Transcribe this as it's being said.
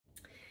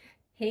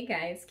Hey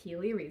guys,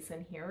 Keely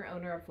Reason here,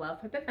 owner of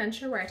Love with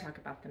Adventure, where I talk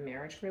about the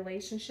marriage,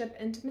 relationship,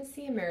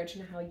 intimacy, and marriage,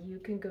 and how you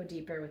can go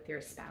deeper with your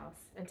spouse.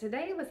 And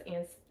today I was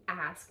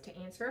asked to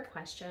answer a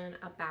question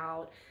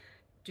about,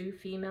 do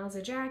females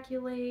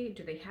ejaculate?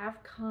 Do they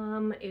have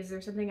cum? Is there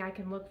something I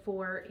can look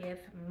for if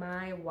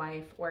my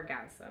wife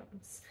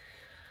orgasms?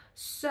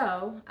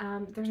 So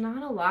there's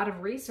not a lot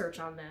of research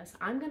on this.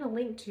 I'm going to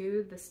link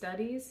to the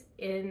studies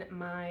in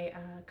my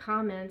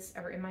comments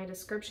or in my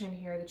description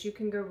here that you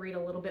can go read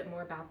a little bit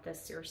more about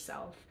this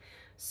yourself.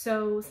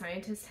 So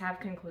scientists have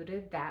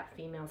concluded that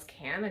females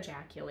can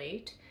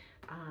ejaculate.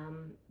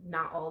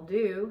 Not all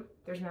do.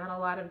 There's not a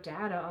lot of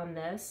data on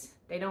this.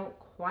 They don't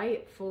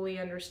quite fully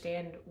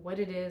understand what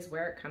it is,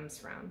 where it comes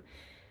from.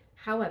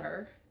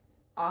 However,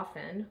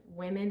 often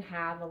women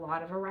have a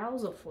lot of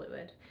arousal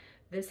fluid.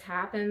 This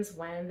happens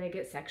when they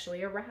get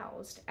sexually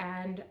aroused,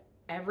 and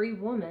every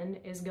woman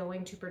is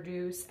going to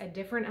produce a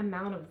different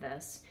amount of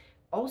this.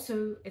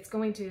 Also, it's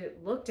going to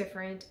look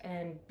different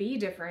and be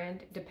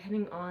different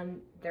depending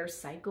on their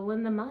cycle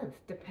in the month,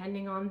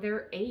 depending on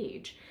their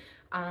age.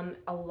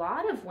 A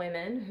lot of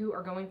women who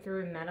are going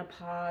through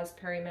menopause,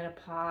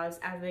 perimenopause,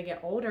 as they get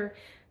older,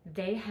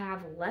 they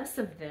have less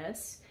of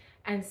this.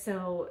 And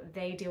so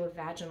they deal with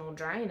vaginal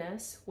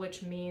dryness,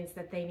 which means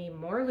that they need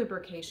more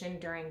lubrication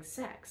during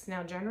sex.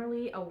 Now,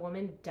 generally, a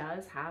woman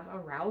does have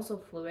arousal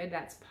fluid.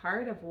 That's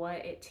part of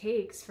what it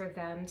takes for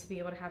them to be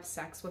able to have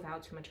sex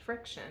without too much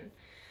friction.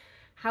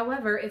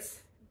 However,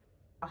 it's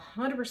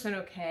 100%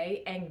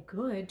 okay and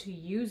good to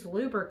use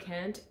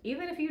lubricant.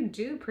 Even if you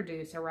do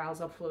produce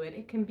arousal fluid,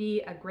 it can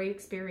be a great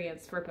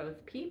experience for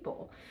both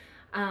people.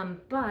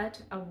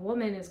 But a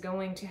woman is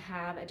going to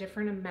have a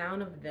different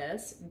amount of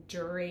this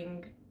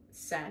during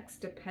sex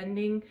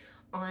depending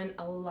on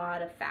a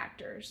lot of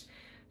factors.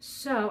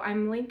 So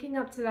I'm linking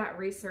up to that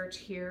research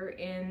here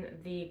in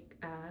the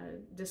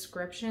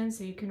description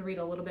so you can read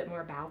a little bit more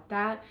about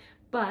that.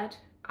 But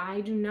I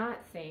do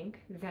not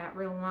think that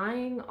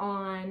relying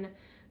on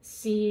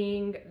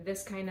seeing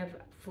this kind of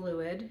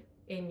fluid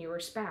in your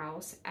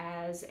spouse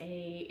as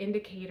a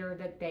indicator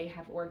that they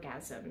have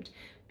orgasmed,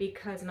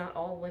 because not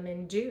all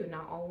women do.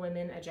 Not all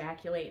women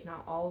ejaculate,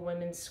 not all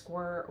women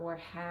squirt or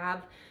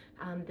have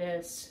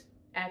this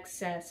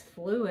excess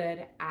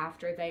fluid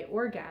after they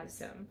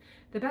orgasm.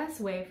 The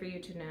best way for you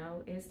to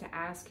know is to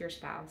ask your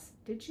spouse,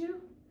 did you?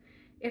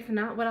 If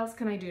not, what else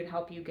can I do to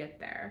help you get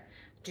there?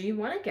 Do you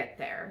want to get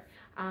there?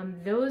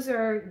 Those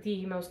are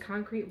the most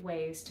concrete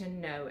ways to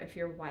know if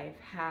your wife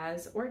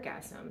has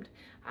orgasmed.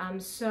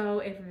 So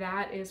if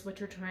that is what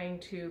you're trying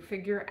to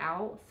figure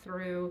out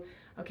through,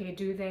 okay,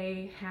 do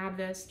they have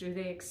this? Do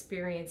they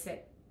experience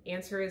it?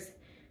 Answer is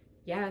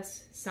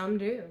yes, some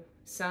do.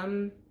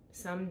 Some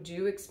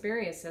do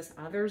experience this,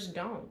 others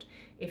don't.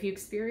 If you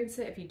experience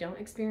it, if you don't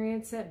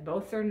experience it,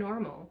 both are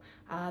normal.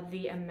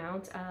 The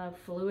amount of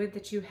fluid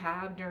that you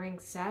have during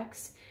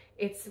sex,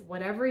 it's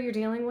whatever you're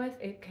dealing with,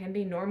 it can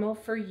be normal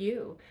for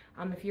you.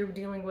 If you're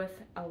dealing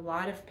with a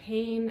lot of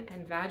pain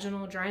and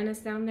vaginal dryness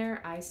down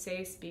there, I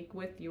say speak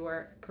with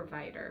your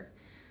provider.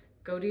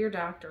 Go to your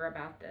doctor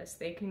about this.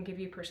 They can give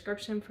you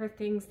prescription for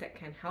things that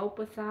can help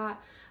with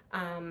that.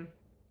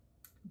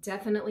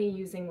 Definitely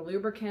using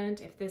lubricant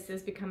if this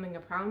is becoming a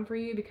problem for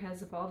you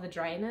because of all the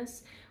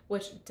dryness,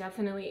 which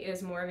definitely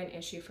is more of an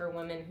issue for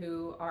women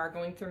who are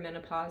going through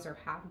menopause or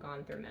have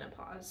gone through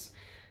menopause.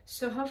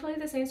 So hopefully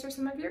this answers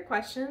some of your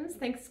questions.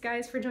 Thanks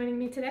guys for joining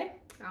me today.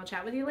 I'll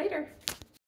chat with you later.